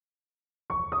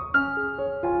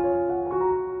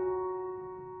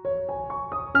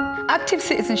Active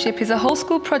Citizenship is a whole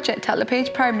school project at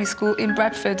LePage Primary School in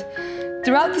Bradford.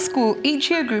 Throughout the school,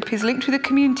 each year group is linked with the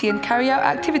community and carry out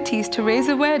activities to raise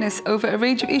awareness over a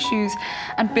range of issues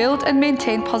and build and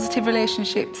maintain positive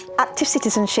relationships. Active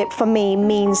citizenship for me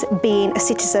means being a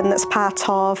citizen that's part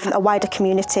of a wider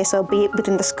community, so be it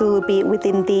within the school, be it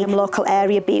within the local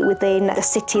area, be it within the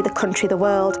city, the country, the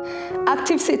world.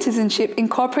 Active citizenship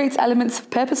incorporates elements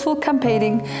of purposeful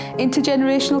campaigning,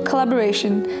 intergenerational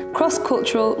collaboration,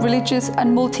 cross-cultural, religious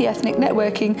and multi-ethnic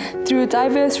networking through a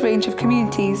diverse range of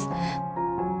communities.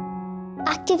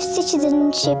 Active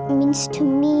citizenship means to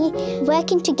me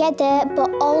working together but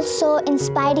also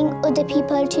inspiring other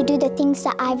people to do the things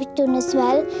that I've done as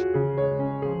well.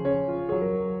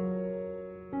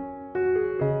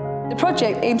 The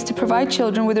project aims to provide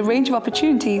children with a range of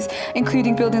opportunities,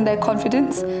 including building their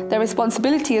confidence, their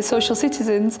responsibility as social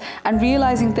citizens, and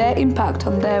realising their impact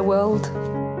on their world.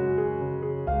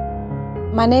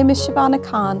 My name is Shabana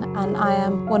Khan and I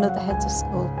am one of the heads of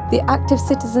school. The Active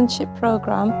Citizenship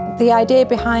programme, the idea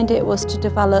behind it was to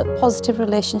develop positive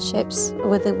relationships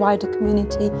with the wider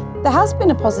community. There has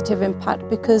been a positive impact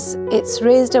because it's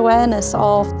raised awareness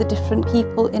of the different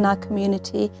people in our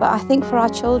community, but I think for our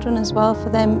children as well, for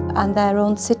them and their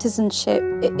own citizenship,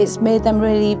 it's made them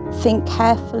really think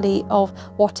carefully of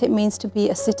what it means to be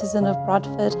a citizen of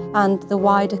Bradford and the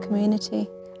wider community.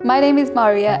 My name is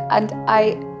Maria and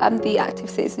I am the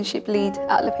Active Citizenship lead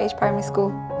at LePage Primary School.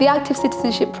 The Active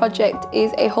Citizenship project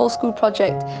is a whole school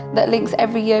project that links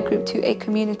every year group to a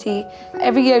community.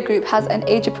 Every year group has an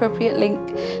age-appropriate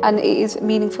link and it is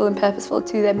meaningful and purposeful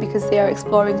to them because they are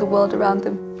exploring the world around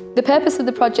them. The purpose of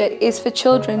the project is for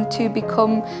children to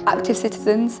become active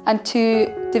citizens and to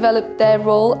develop their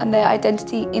role and their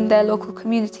identity in their local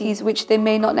communities, which they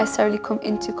may not necessarily come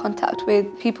into contact with.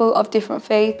 People of different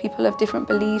faith, people of different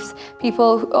beliefs,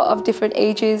 people of different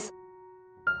ages.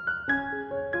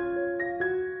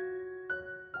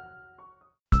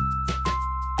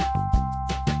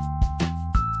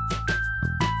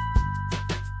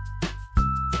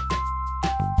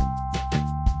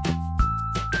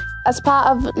 As part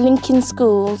of linking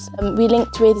schools, we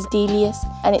linked with Delius,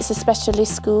 and it's a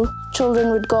specialist school.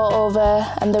 Children would go over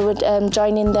and they would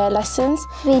join in their lessons.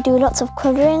 We do lots of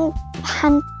colouring,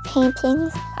 hand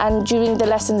paintings. And during the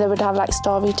lessons they would have like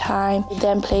story time,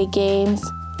 then play games.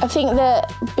 I think the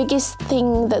biggest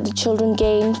thing that the children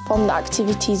gained from the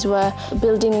activities were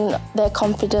building their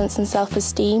confidence and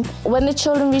self-esteem. When the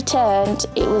children returned,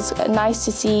 it was nice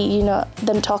to see,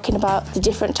 them talking about the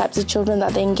different types of children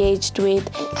that they engaged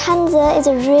with. Kanza is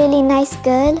a really nice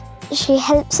girl. She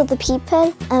helps other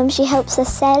people, she helps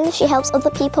herself, she helps other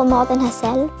people more than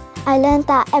herself. I learned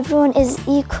that everyone is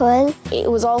equal. It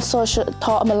was also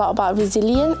taught them a lot about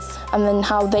resilience and then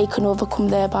how they can overcome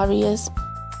their barriers.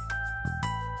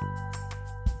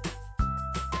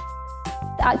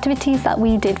 The activities that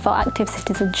we did for Active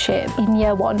Citizenship in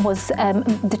year one was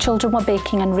the children were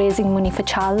baking and raising money for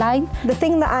Childline. The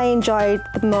thing that I enjoyed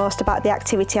the most about the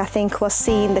activity, I think, was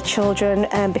seeing the children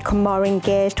become more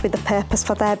engaged with the purpose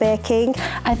for their baking.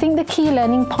 I think the key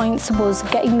learning points was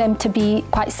getting them to be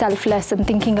quite selfless and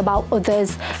thinking about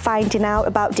others. Finding out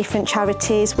about different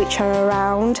charities which are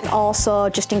around, also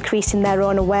just increasing their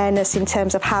own awareness in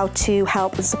terms of how to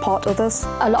help and support others.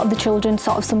 A lot of the children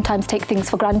sort of sometimes take things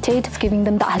for granted, giving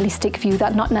them that holistic view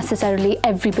that not necessarily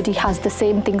everybody has the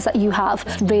same things that you have,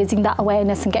 raising that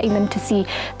awareness and getting them to see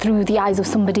through the eyes of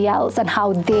somebody else and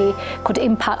how they could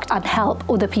impact and help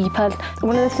other people.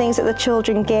 One of the things that the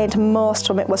children gained most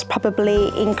from it was probably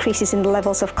increases in the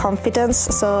levels of confidence,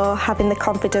 so having the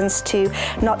confidence to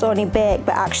not only bake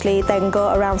but actually then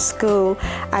go around school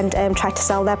and try to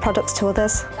sell their products to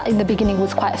others. In the beginning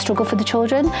was quite a struggle for the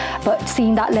children, but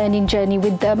seeing that learning journey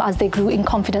with them as they grew in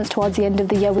confidence towards the end of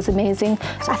the year was amazing.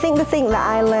 I think the thing that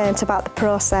I learnt about the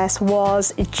process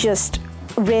was just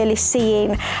really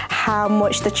seeing how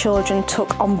much the children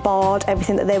took on board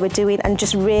everything that they were doing and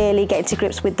just really getting to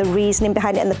grips with the reasoning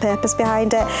behind it and the purpose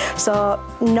behind it. So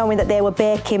knowing that they were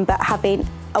baking but having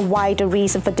a wider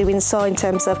reason for doing so in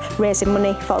terms of raising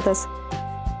money for others.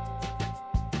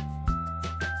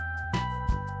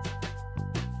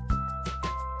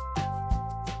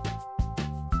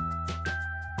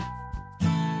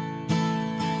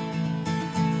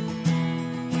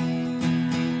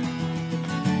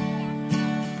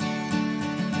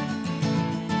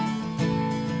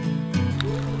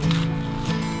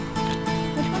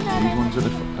 These ones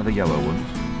are the yellow ones.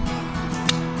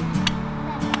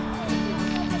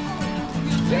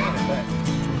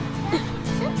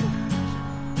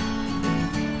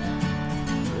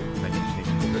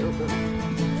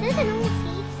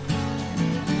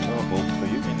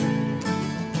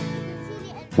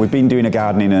 We've been doing a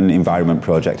gardening and environment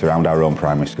project around our own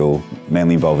primary school,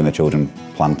 mainly involving the children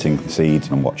planting seeds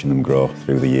and watching them grow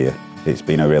through the year. It's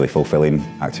been a really fulfilling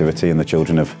activity and the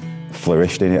children have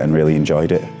flourished in it and really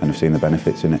enjoyed it and have seen the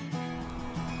benefits in it.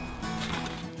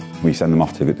 We send them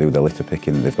off to do the litter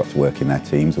picking. They've got to work in their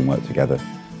teams and work together.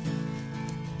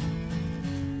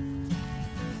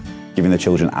 Giving the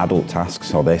children adult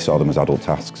tasks, or they saw them as adult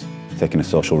tasks, taking a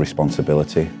social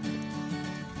responsibility.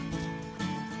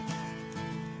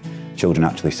 Children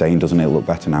actually saying, doesn't it look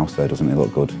better now, sir, doesn't it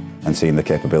look good? And seeing the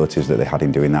capabilities that they had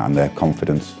in doing that and their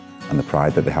confidence and the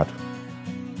pride that they had.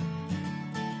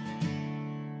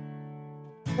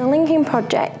 The Linking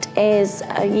Project is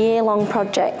a year-long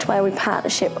project where we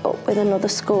partnership up with another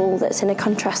school that's in a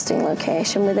contrasting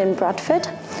location within Bradford.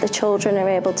 The children are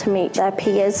able to meet their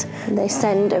peers. They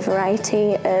send a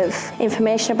variety of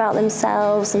information about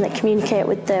themselves and they communicate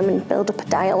with them and build up a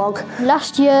dialogue.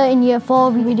 Last year in year 4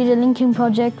 we did a linking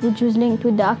project which was linked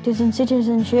with the Active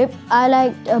Citizenship. I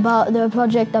liked about the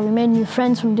project that we made new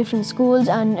friends from different schools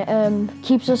and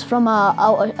keeps us from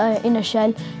our inner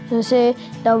shell. So say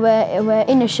that we're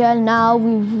in a shell now,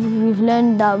 we've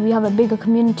learned that we have a bigger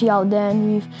community out there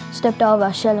and we've stepped out of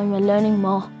our shell and we're learning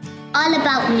more. All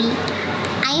about me.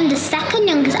 I am the second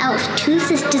youngest out of 2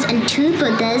 sisters and 2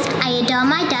 brothers. I adore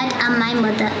my dad and my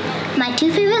mother. My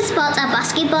 2 favourite sports are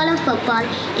basketball and football.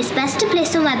 It's best to play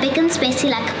somewhere big and spacey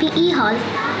like a PE hall.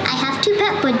 I have 2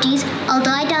 pet budgies,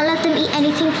 although I don't let them eat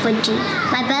anything fudgy.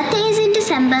 My birthday is in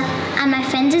December and my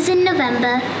friend's is in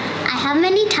November. I have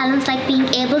many talents like being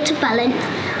able to balance.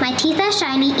 My teeth are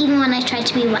shiny even when I try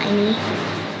to be whiny.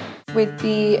 With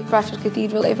the Bradford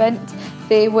Cathedral event,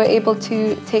 they were able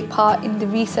to take part in the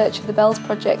research of the Bells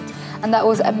project, and that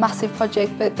was a massive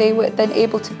project, but they were then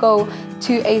able to go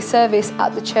to a service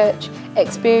at the church,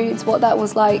 experience what that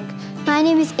was like. My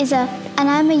name is Iza and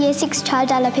I'm a Year 6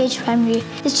 child at LaPage Primary.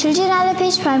 The children at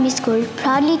LaPage Primary School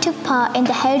proudly took part in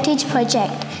the Heritage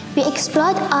Project. We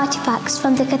explored artefacts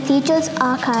from the cathedral's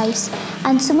archives,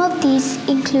 and some of these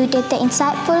included the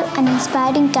insightful and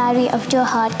inspiring diary of Joe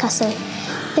Hardcastle,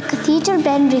 the cathedral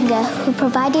bell ringer who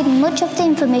provided much of the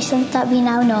information that we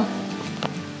now know.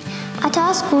 At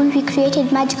our school, we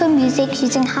created magical music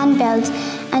using handbells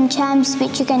and chimes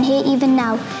which you can hear even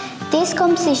now. This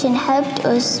composition helped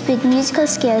us with musical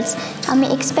skills and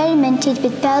we experimented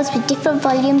with bells with different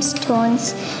volumes,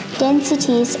 tones,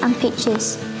 densities and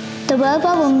pitches. The World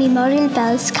War I memorial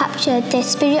bells captured the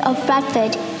spirit of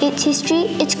Bradford, its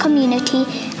history, its community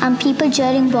and people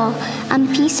during war,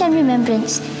 and peace and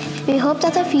remembrance. We hope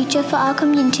that the future for our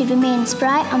community remains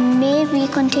bright and may we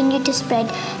continue to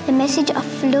spread the message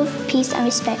of love, peace and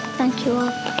respect. Thank you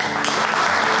all.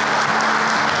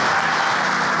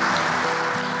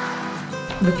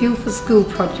 The Fuel for School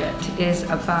project is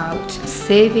about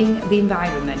saving the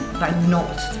environment by not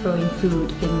throwing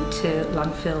food into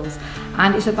landfills,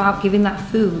 and it's about giving that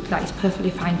food that is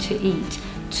perfectly fine to eat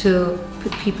to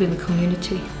people in the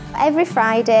community. Every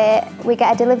Friday we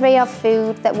get a delivery of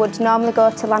food that would normally go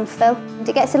to landfill.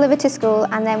 It gets delivered to school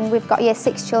and then we've got Year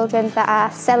 6 children that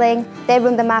are selling. They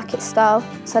run the market stall,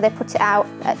 so they put it out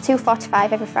at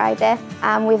 2:45 every Friday,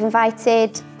 and we've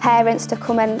invited parents to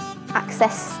come and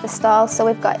access the stall, so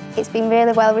it's been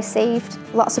really well received.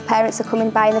 Lots of parents are coming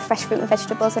buying the fresh fruit and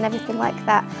vegetables and everything like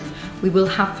that. We will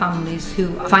have families who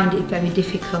find it very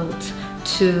difficult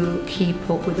to keep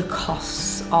up with the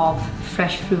costs of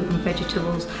fresh fruit and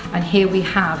vegetables, and here we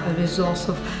have a resource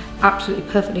of absolutely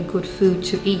perfectly good food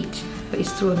to eat, but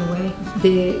it's thrown away.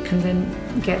 They can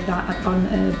then get that on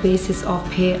a basis of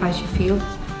pay as you feel.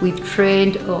 We've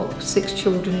trained up 6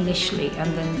 children initially,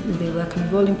 and then they work on a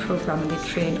rolling programme and they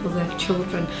train other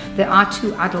children. There are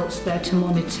 2 adults there to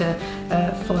monitor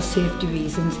for safety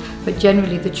reasons, but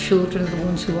generally the children are the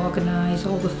ones who organise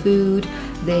all the food,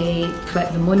 they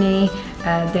collect the money,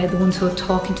 they're the ones who are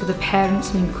talking to the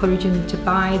parents and encouraging them to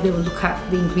buy. They will look at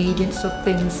the ingredients of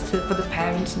things for the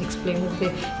parents and explain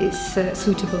whether it's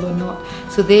suitable or not.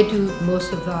 So they do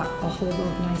most of that, our whole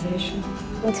organisation.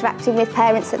 Interacting with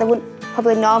parents that they wouldn't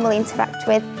probably normally interact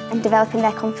with and developing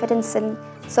their confidence and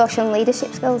social and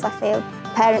leadership skills, I feel.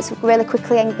 Parents are really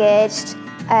quickly engaged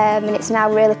and it's now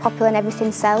really popular and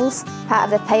everything sells, part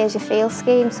of the pay as you feel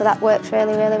scheme, so that works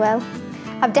really, really well.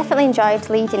 I've definitely enjoyed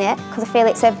leading it because I feel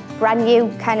it's a brand new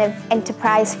kind of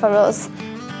enterprise for us.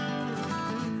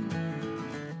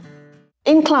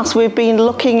 In class we've been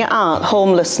looking at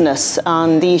homelessness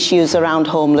and the issues around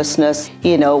homelessness,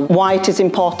 you know, why it is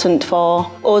important for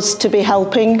us to be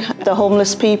helping the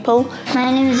homeless people.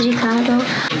 My name is Ricardo.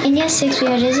 In Year 6 we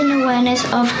are raising awareness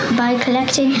by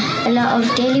collecting a lot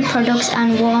of daily products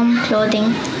and warm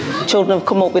clothing. Children have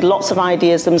come up with lots of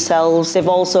ideas themselves. They've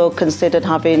also considered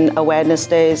having awareness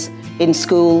days in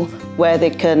school where they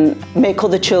can make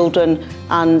other children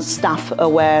and staff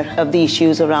aware of the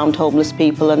issues around homeless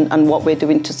people and what we're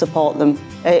doing to support them.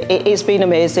 It's been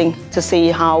amazing to see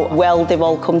how well they've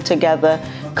all come together,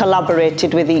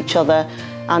 collaborated with each other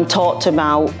and talked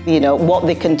about, what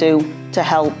they can do to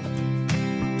help.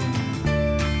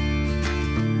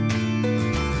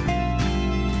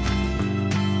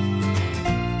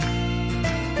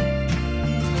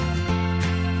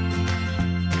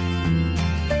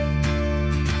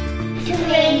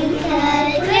 Twinkle,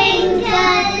 twinkle,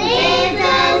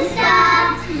 little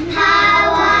star,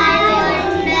 how I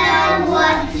wonder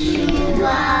what you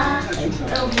are.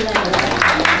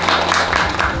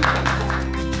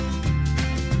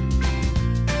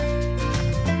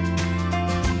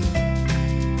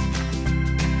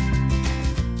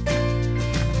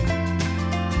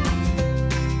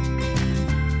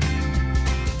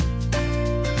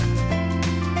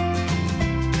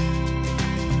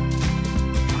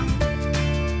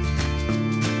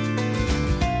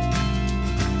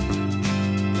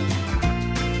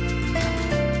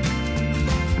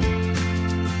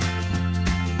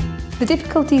 The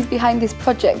difficulties behind this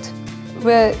project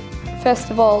were, first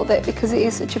of all, that because it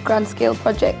is such a grand scale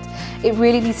project, it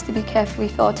really needs to be carefully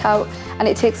thought out, and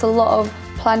it takes a lot of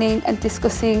planning and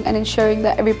discussing and ensuring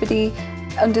that everybody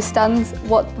understands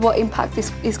what impact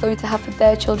this is going to have for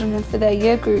their children and for their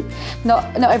year group. Not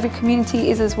every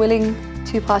community is as willing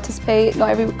to participate,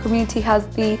 not every community has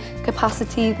the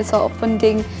capacity, the sort of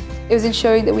funding. It was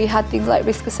ensuring that we had things like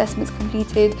risk assessments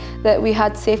completed, that we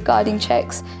had safeguarding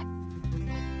checks.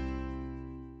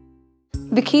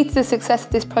 The key to the success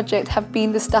of this project have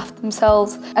been the staff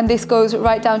themselves, and this goes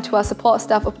right down to our support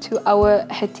staff up to our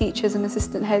head teachers and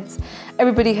assistant heads.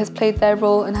 Everybody has played their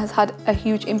role and has had a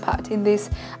huge impact in this,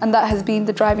 and that has been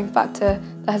the driving factor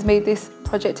that has made this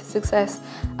project a success.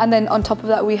 And then on top of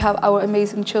that we have our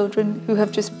amazing children who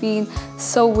have just been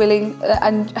so willing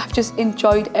and have just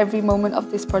enjoyed every moment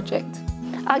of this project.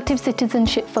 Active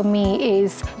citizenship for me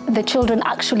is the children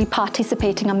actually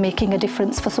participating and making a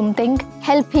difference for something.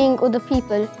 Helping other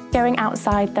people. Going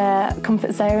outside their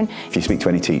comfort zone. If you speak to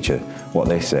any teacher, what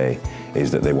they say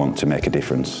is that they want to make a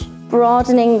difference.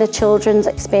 Broadening the children's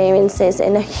experiences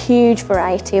in a huge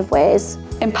variety of ways.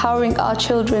 Empowering our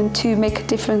children to make a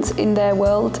difference in their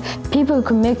world. People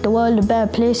can make the world a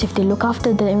better place if they look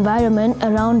after the environment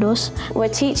around us. We're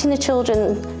teaching the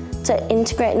children to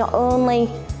integrate not only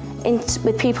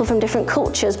with people from different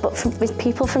cultures, but with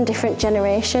people from different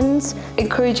generations.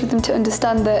 Encouraging them to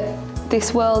understand that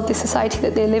this world, this society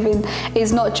that they live in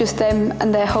is not just them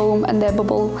and their home and their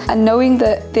bubble, and knowing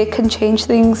that they can change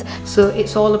things. So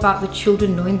it's all about the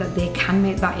children knowing that they can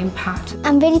make that impact.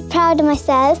 I'm really proud of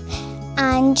myself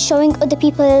and showing other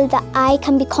people that I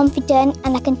can be confident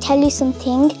and I can tell you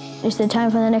something. It's the time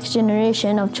for the next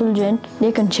generation of children.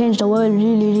 They can change the world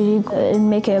really good and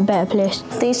make it a better place.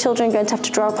 These children are going to have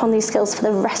to draw upon these skills for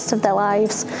the rest of their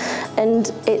lives,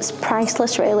 and it's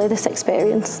priceless really, this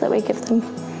experience that we give them.